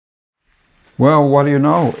Well, what do you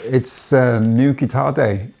know? It's a new guitar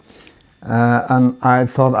day. And I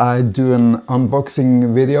thought I'd do an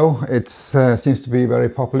unboxing video. It seems to be very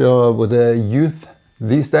popular with the youth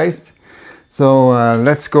these days. So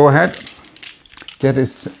let's go ahead, get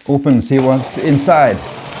this open, see what's inside.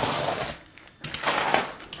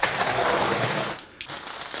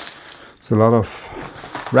 It's a lot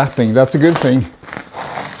of wrapping, that's a good thing.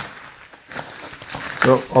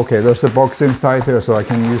 So, okay, there's a box inside here, so I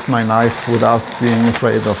can use my knife without being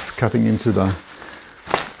afraid of cutting into the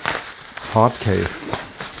hard case.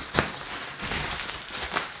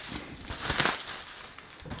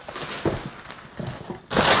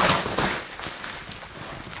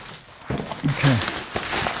 Okay.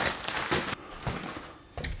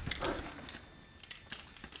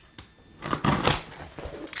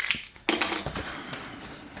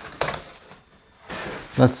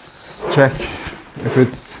 Let's check if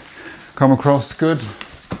it's come across good.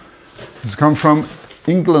 It's come from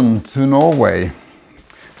England to Norway,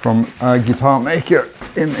 from a guitar maker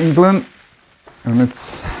in England, and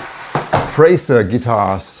it's Fraser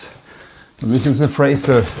Guitars. This is a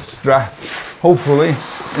Fraser Strat, hopefully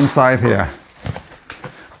inside here.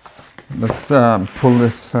 Let's pull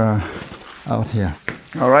this out here.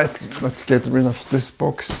 All right, let's get rid of this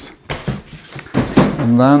box,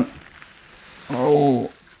 and then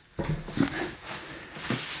oh.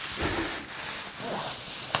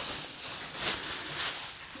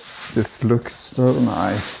 This looks so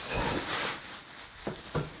nice.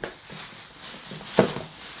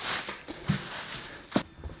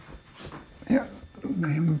 Yeah,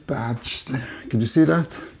 name badge. Could you see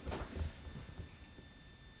that?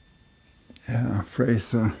 Yeah,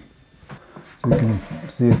 Fraser. So you can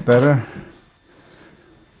see it better.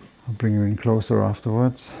 I'll bring you in closer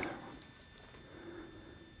afterwards.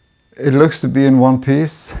 It looks to be in one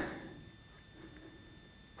piece.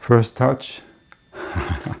 First touch.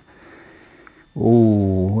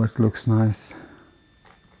 Oh, it looks nice.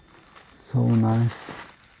 So nice.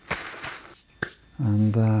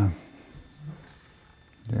 And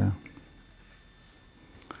yeah.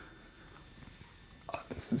 Oh,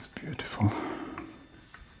 this is beautiful.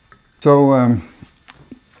 So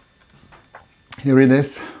here it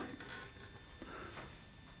is.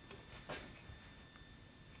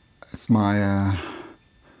 It's my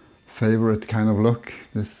favorite kind of look.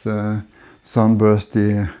 This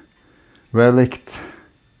sunbursty Relic,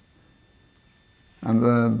 and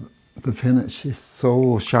the finish is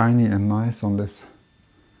so shiny and nice on this.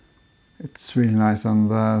 It's really nice, and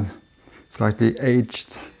slightly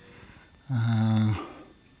aged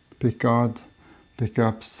pickguard,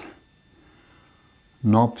 pickups,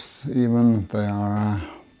 knobs even, they are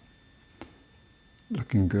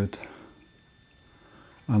looking good.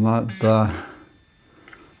 And the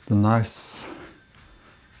nice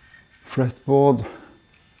fretboard.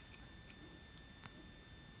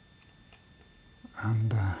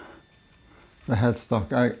 And the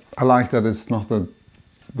headstock, I like that it's not a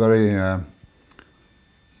very,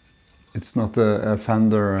 it's not a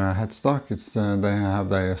Fender headstock. It's they have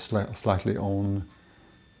their slightly own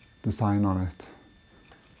design on it.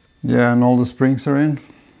 Yeah, and all the springs are in.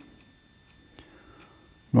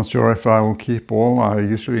 Not sure if I will keep all. I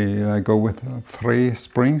usually go with 3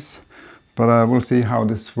 springs, but we'll see how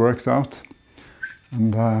this works out.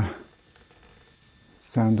 And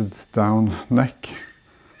sanded down neck.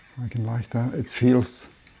 I can like that. It feels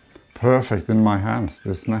perfect in my hands,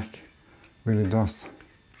 this neck. Really does.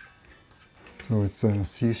 So it's a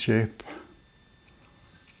C shape.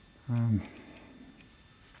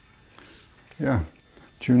 Yeah,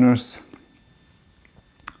 tuners.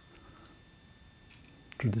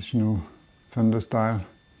 Traditional Fender style.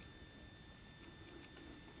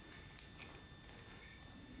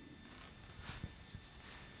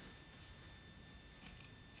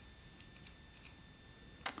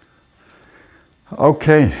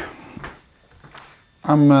 Okay,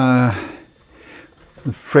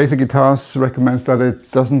 Fraser Guitars recommends that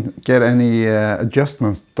it doesn't get any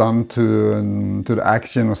adjustments done to the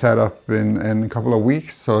action or setup in a couple of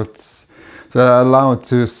weeks, so I allow it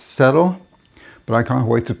to settle. But I can't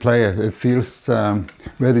wait to play it. It feels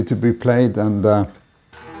ready to be played, and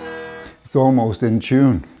it's almost in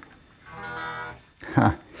tune.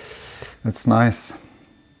 That's nice.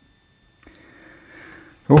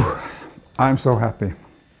 Ooh. I'm so happy.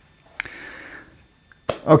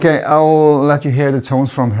 Okay, I'll let you hear the tones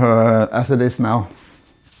from her as it is now.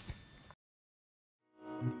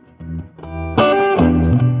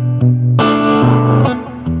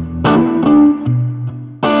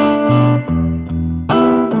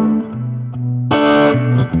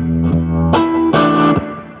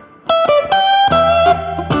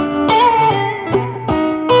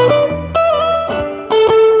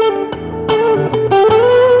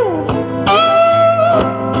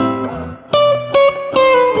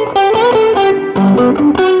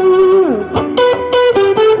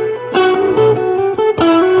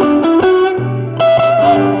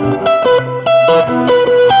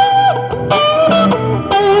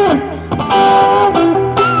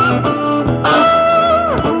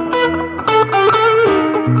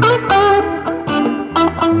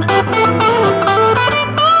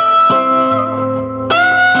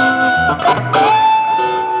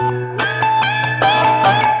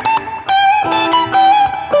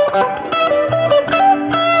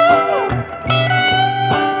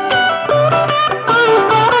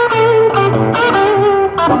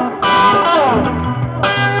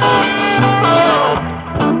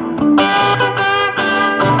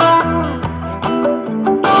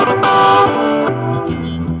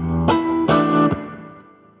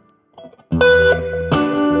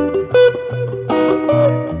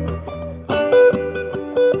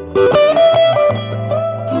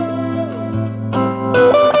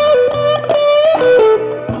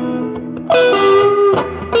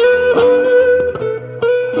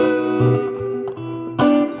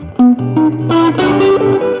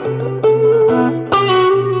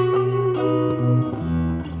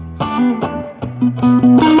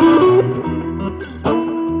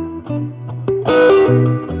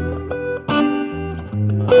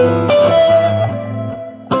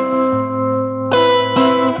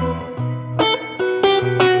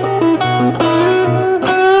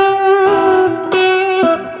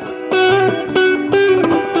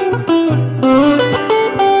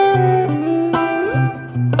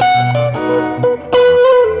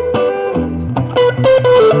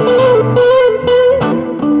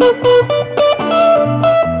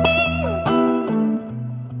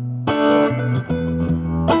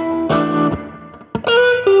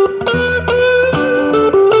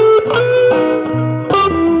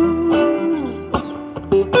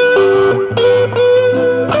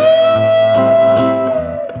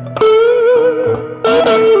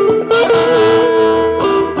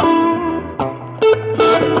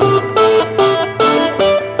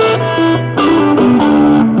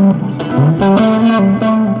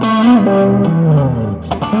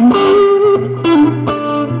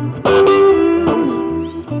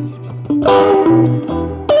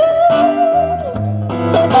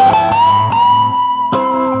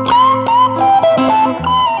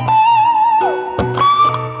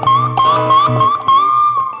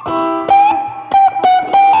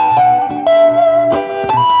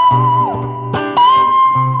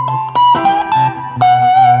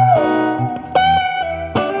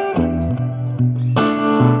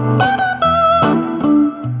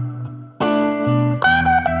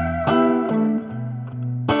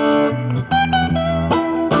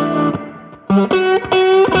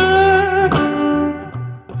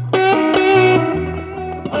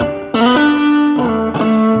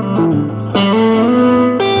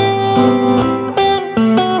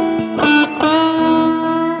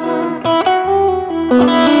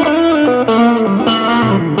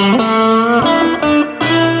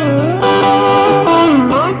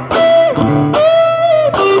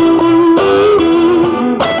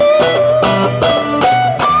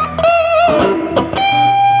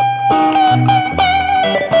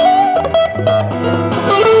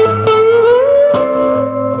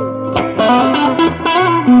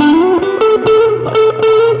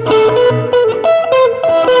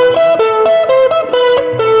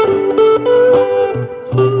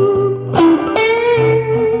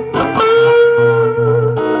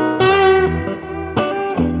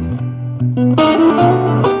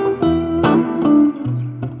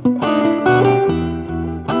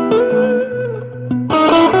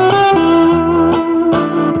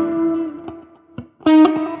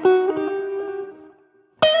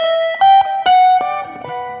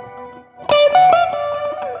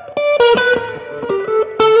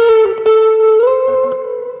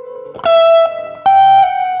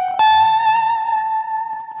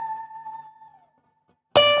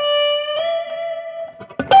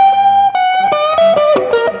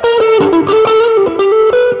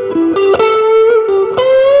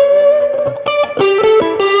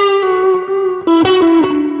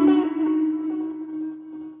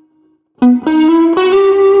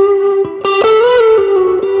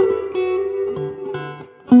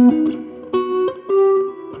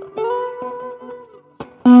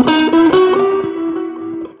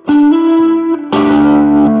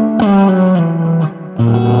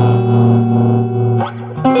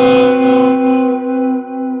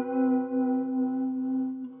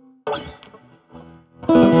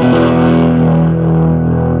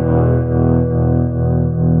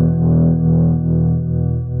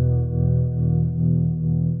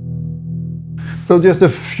 So just a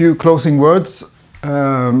few closing words.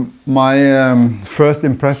 My first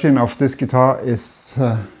impression of this guitar is,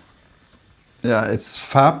 yeah, it's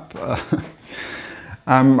fab.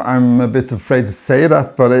 I'm a bit afraid to say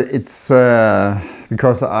that, but it's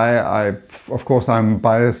because of course I'm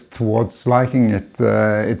biased towards liking it.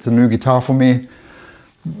 It's a new guitar for me,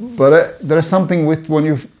 but there's something with when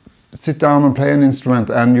you sit down and play an instrument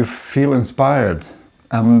and you feel inspired,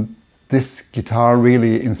 and this guitar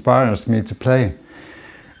really inspires me to play.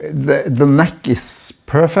 The neck is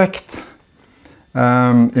perfect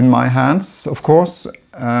in my hands, of course.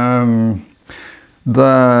 The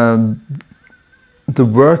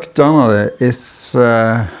work done on it is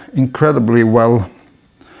incredibly well.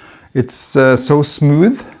 It's so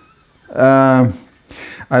smooth. I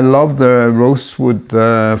love the rosewood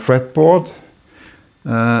fretboard.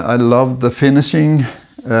 I love the finishing,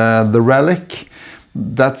 the Relic.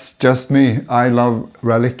 That's just me. I love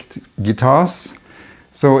Relic guitars.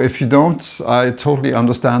 So if you don't, I totally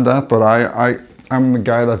understand that, but I'm a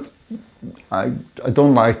guy that I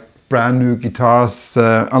don't like brand new guitars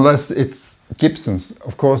unless it's Gibsons.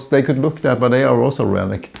 Of course they could look that, but they are also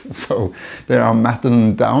Relic, so they are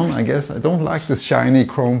matted down, I guess. I don't like the shiny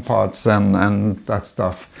chrome parts and that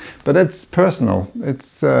stuff, but it's personal.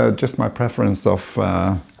 It's just my preference of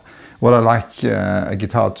what I like a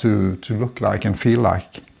guitar to look like and feel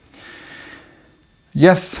like.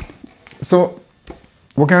 Yes, so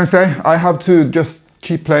what can I say? I have to just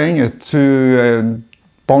keep playing it to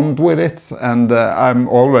bond with it, and I'm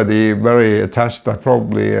already very attached. I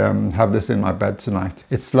probably have this in my bed tonight.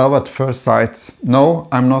 It's love at first sight. No,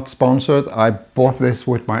 I'm not sponsored. I bought this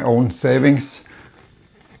with my own savings.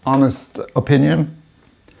 Honest opinion.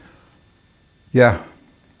 Yeah.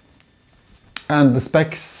 And the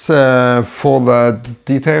specs for the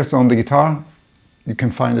details on the guitar, you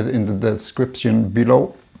can find it in the description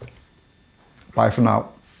below. Bye for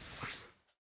now.